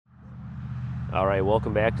All right,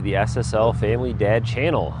 welcome back to the SSL Family Dad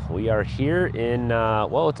channel. We are here in,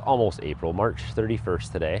 well, it's almost April, March 31st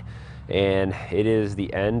today, and it is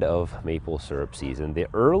the end of maple syrup season. The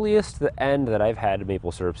earliest end that I've had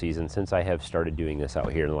maple syrup season since I have started doing this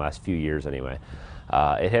out here in the last few years anyway.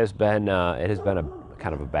 It has been a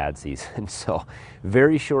kind of a bad season, so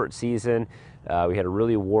very short season. We had a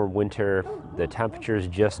really warm winter. The temperatures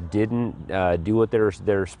just didn't do what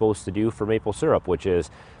they're supposed to do for maple syrup, which is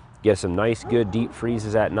get some nice good deep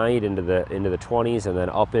freezes at night into the 20s and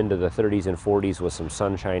then up into the 30s and 40s with some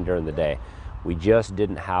sunshine during the day. We just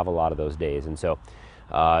didn't have a lot of those days, and so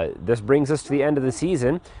this brings us to the end of the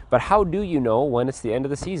season. But how do you know when it's the end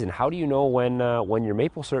of the season? How do you know when your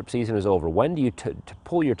maple syrup season is over? When do you to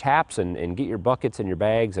pull your taps and get your buckets and your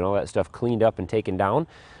bags and all that stuff cleaned up and taken down?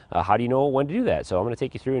 How do you know when to do that? So I'm going to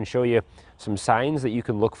take you through and show you some signs that you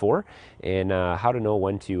can look for, and how to know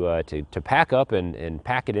when to pack up and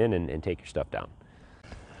pack it in and take your stuff down.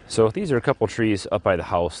 So these are a couple trees up by the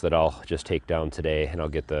house that I'll just take down today, and I'll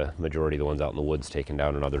get the majority of the ones out in the woods taken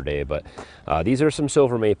down another day. But these are some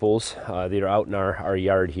silver maples that are out in our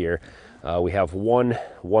yard here. We have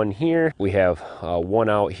one here, we have one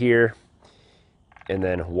out here, and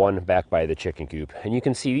then one back by the chicken coop. And you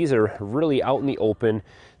can see these are really out in the open.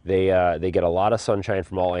 They get a lot of sunshine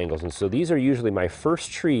from all angles, and so these are usually my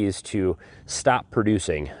first trees to stop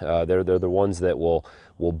producing. They're the ones that will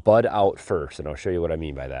bud out first, and I'll show you what I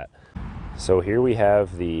mean by that. So here we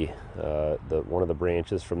have the one of the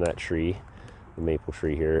branches from that tree, the maple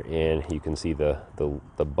tree here, and you can see the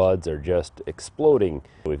buds are just exploding.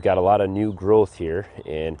 We've got a lot of new growth here,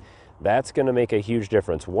 and that's going to make a huge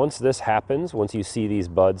difference. Once this happens, once you see these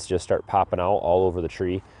buds just start popping out all over the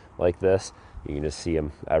tree like this, you can just see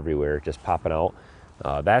them everywhere just popping out.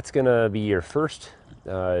 That's going to be your first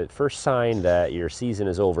sign that your season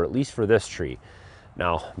is over, at least for this tree.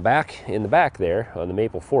 Now, back in the back there on the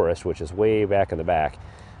maple forest, which is way back in the back,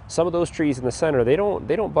 some of those trees in the center, they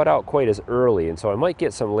don't bud out quite as early, and so I might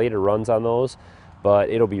get some later runs on those, but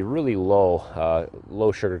it'll be really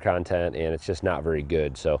low sugar content, and it's just not very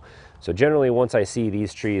good. So generally, once I see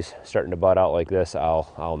these trees starting to bud out like this,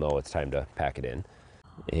 I'll know it's time to pack it in.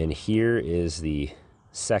 And here is the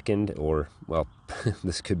second, or well,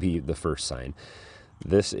 this could be the first sign.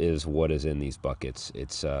 This is what is in these buckets.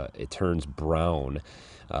 It turns brown.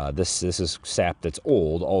 This is sap that's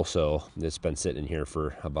old. Also, it's been sitting in here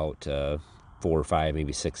for about 4 or 5,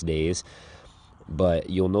 maybe 6 days. But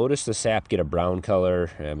you'll notice the sap get a brown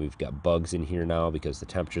color, and we've got bugs in here now because the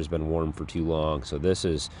temperature's been warm for too long. So this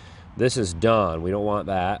is done. We don't want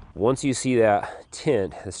that. Once you see that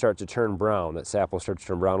tint, it starts to turn brown, that sap will start to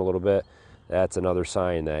turn brown a little bit, that's another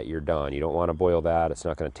sign that you're done. You don't want to boil that. It's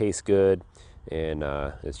not going to taste good, and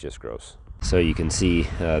it's just gross. So you can see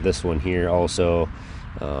this one here also.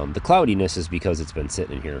 The cloudiness is because it's been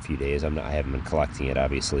sitting in here a few days. I haven't been collecting it,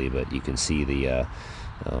 obviously, but you can see the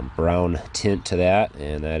brown tint to that,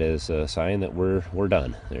 and that is a sign that we're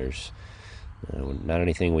done. There's not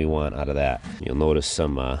anything we want out of that. You'll notice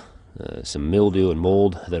some mildew and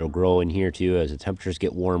mold that'll grow in here too as the temperatures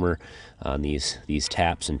get warmer on these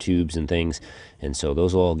taps and tubes and things, and so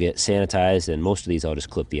those will all get sanitized, and most of these I'll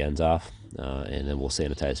just clip the ends off, and then we'll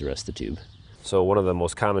sanitize the rest of the tube. So one of the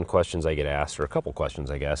most common questions I get asked, or a couple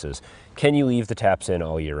questions I guess, is can you leave the taps in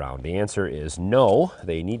all year round? The answer is no.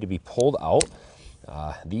 They need to be pulled out.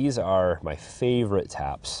 These are my favorite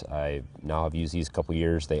taps. I now have used these a couple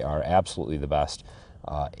years. They are absolutely the best.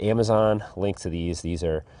 Amazon, link to these. These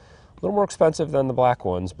are a little more expensive than the black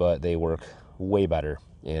ones, but they work way better,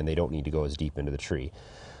 and they don't need to go as deep into the tree.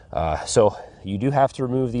 So you do have to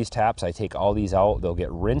remove these taps. I take all these out. They'll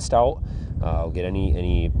get rinsed out. I'll get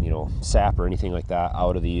any sap or anything like that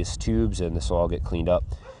out of these tubes, and this will all get cleaned up.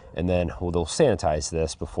 And then they'll sanitize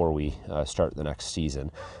this before we start the next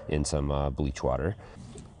season in some bleach water.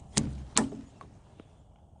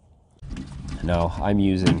 Now I'm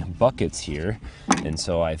using buckets here, and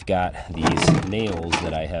so I've got these nails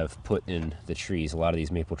that I have put in the trees. A lot of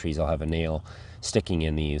these maple trees, I'll have a nail sticking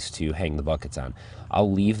in these to hang the buckets on.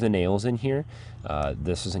 I'll leave the nails in here.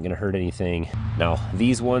 This isn't going to hurt anything. Now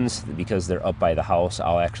these ones, because they're up by the house,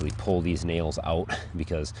 I'll actually pull these nails out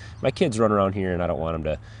because my kids run around here, and I don't want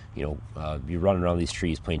them to be running around these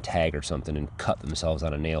trees playing tag or something and cut themselves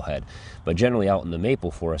on a nail head. But generally out in the maple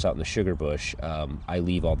forest, out in the sugar bush, I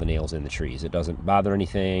leave all the nails in the trees. It doesn't bother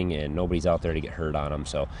anything, and nobody's out there to get hurt on them,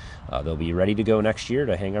 so they'll be ready to go next year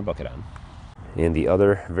to hang our bucket on. And the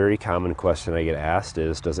other very common question I get asked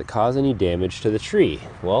is, does it cause any damage to the tree?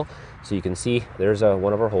 Well, so you can see there's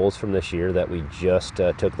one of our holes from this year that we just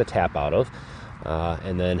took the tap out of,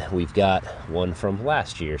 and then we've got one from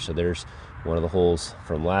last year. So there's one of the holes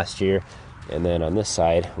from last year. And then on this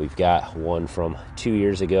side, we've got one from 2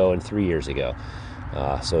 years ago and 3 years ago.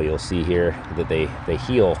 So you'll see here that they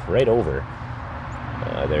heal right over.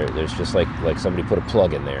 There's just like somebody put a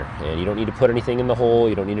plug in there, and you don't need to put anything in the hole.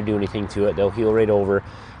 You don't need to do anything to it. They'll heal right over.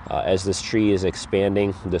 As this tree is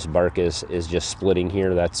expanding, this bark is just splitting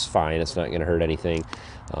here. That's fine. It's not going to hurt anything,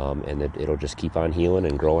 and it'll just keep on healing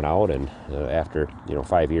and growing out. And after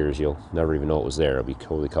 5 years, you'll never even know it was there. It'll be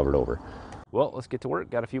totally covered over. Well, let's get to work.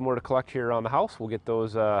 Got a few more to collect here around the house. We'll get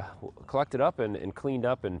those collected up and cleaned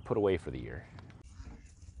up and put away for the year.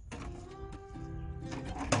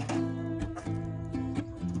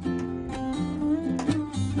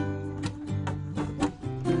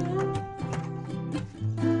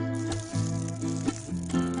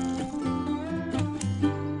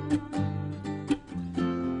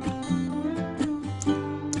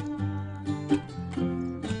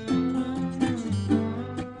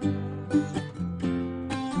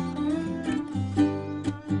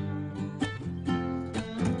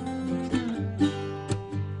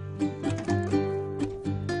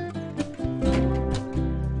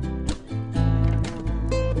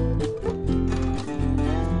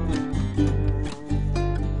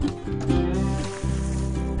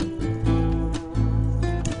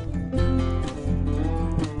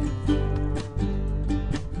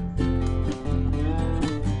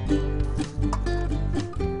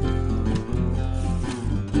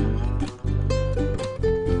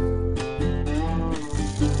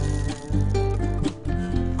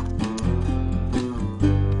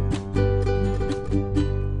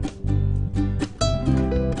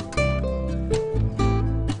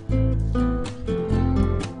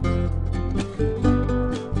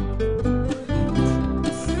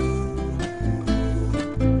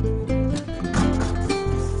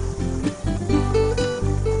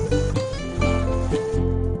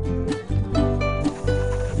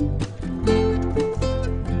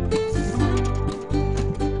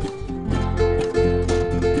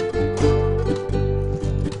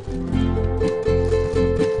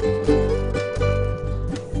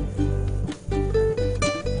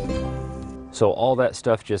 So all that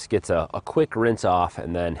stuff just gets a quick rinse off,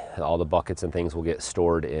 and then all the buckets and things will get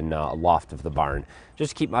stored in a loft of the barn.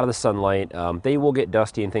 Just to keep them out of the sunlight. They will get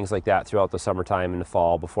dusty and things like that throughout the summertime and the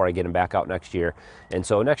fall before I get them back out next year. And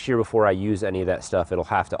so next year, before I use any of that stuff, it'll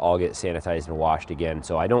have to all get sanitized and washed again.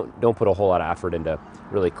 So I don't put a whole lot of effort into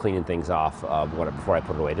really cleaning things off before I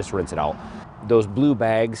put it away. Just rinse it out. Those blue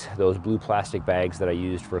bags, those blue plastic bags that I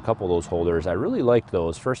used for a couple of those holders, I really liked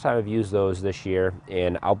those. First time I've used those this year,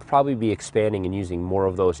 and I'll probably be expanding and using more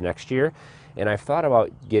of those next year. And I've thought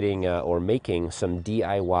about getting or making some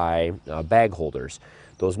DIY bag holders.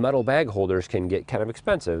 Those metal bag holders can get kind of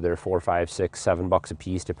expensive. They're $4, $5, $6, $7 a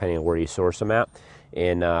piece, depending on where you source them at.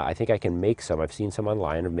 And I think I can make some. I've seen some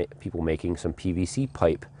online of people making some PVC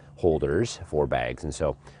pipe holders for bags, and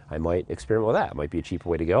so I might experiment with that. It might be a cheaper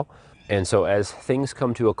way to go. And so as things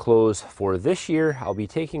come to a close for this year, I'll be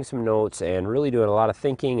taking some notes and really doing a lot of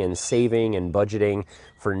thinking and saving and budgeting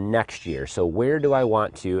for next year. So where do I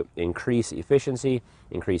want to increase efficiency,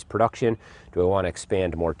 increase production? Do I want to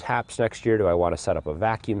expand more taps next year? Do I want to set up a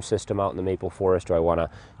vacuum system out in the maple forest? Do I want to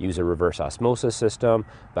use a reverse osmosis system,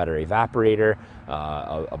 better evaporator,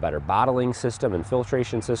 a better bottling system and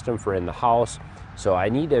filtration system for in the house? So I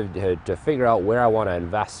need to figure out where I want to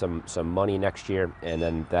invest some money next year, and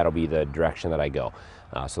then that'll be the direction that I go.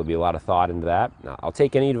 So there'll be a lot of thought into that. I'll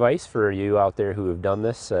take any advice for you out there who have done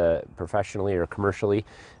this professionally or commercially,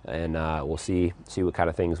 and we'll see what kind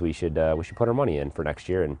of things we should put our money in for next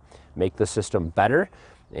year and make the system better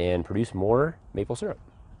and produce more maple syrup.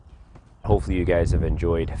 Hopefully you guys have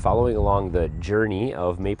enjoyed following along the journey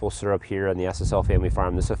of maple syrup here on the SSL Family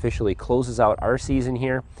Farm. This officially closes out our season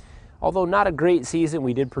here. Although not a great season,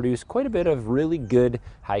 we did produce quite a bit of really good,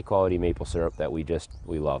 high-quality maple syrup that we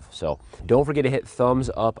love. So don't forget to hit thumbs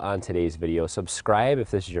up on today's video. Subscribe if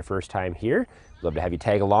this is your first time here. Love to have you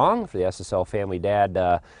tag along for the SSL Family Dad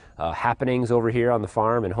happenings over here on the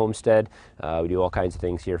farm and homestead. We do all kinds of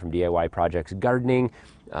things here, from DIY projects, gardening,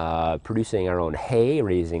 producing our own hay,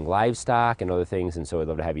 raising livestock, and other things. And so I'd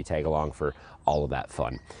love to have you tag along for all of that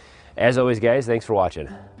fun. As always, guys, thanks for watching.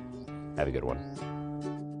 Have a good one.